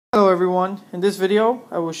Hello everyone, in this video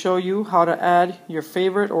I will show you how to add your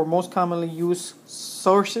favorite or most commonly used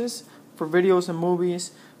sources for videos and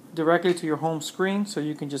movies directly to your home screen, so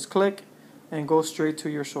you can just click and go straight to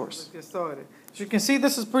your source. Let's get started. As you can see,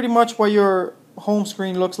 this is pretty much what your home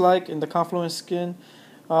screen looks like in the Confluence skin,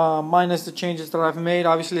 minus the changes that I've made.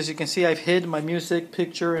 Obviously, as you can see, I've hid my music,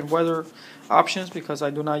 picture, and weather options because I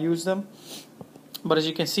do not use them. But as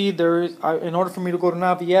you can see, in order for me to go to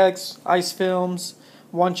NaviX, Ice Films,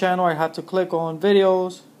 one channel, I have to click on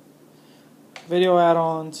videos, video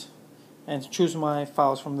add-ons, and choose my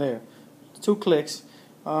files from there. 2 clicks.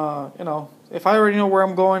 If I already know where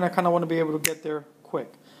I'm going, I kind of want to be able to get there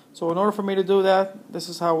quick. So in order for me to do that, this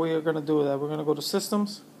is how we are going to do that. We're going to go to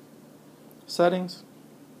Systems, Settings,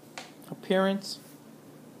 Appearance.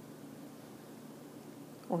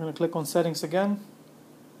 We're going to click on Settings again.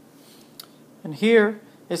 And here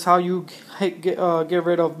is how you get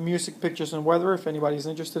rid of music, pictures, and weather. If anybody's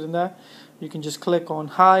interested in that, you can just click on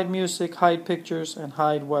Hide Music, Hide Pictures, and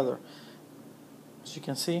Hide Weather. As you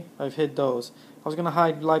can see, I've hid those. I was going to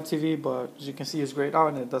hide live TV, but as you can see, it's grayed out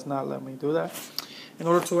and it does not let me do that. In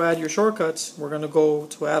order to add your shortcuts, we're going to go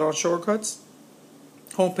to Add-on Shortcuts,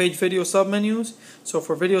 Homepage Video Submenus. So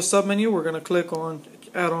for Video Submenu, we're going to click on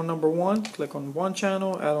Add-on number 1, click on one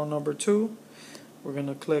channel, Add-on number 2. We're going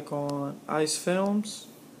to click on Ice Films,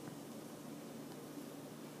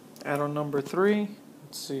 add-on number 3.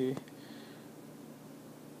 Let's see.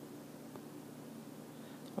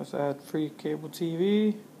 Let's add free cable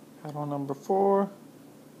TV, add-on number 4.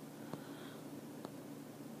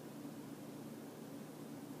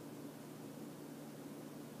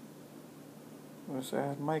 Let's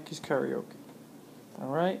add Mikey's Karaoke.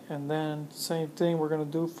 Alright, and then same thing we're going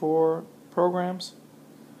to do for programs.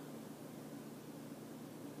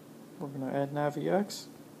 We're going to add NaviX,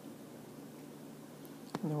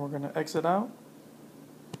 and then we're going to exit out.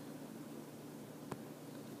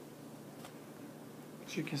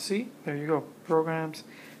 As you can see, there you go, programs,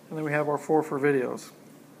 and then we have our 4 for videos.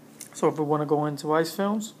 So if we want to go into Ice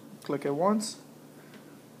Films, click it once,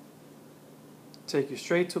 take you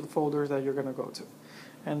straight to the folders that you're going to go to.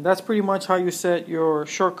 And that's pretty much how you set your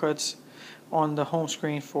shortcuts on the home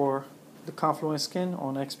screen for the Confluence skin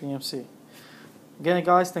on XBMC. Again,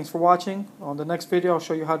 guys, thanks for watching. On the next video, I'll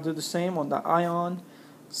show you how to do the same on the Ion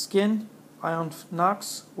skin, Ion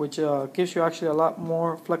Knox, which gives you actually a lot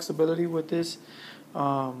more flexibility with this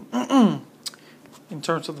in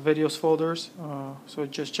terms of the videos folders. So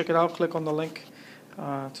just check it out. Click on the link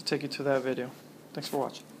to take you to that video. Thanks for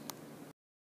watching.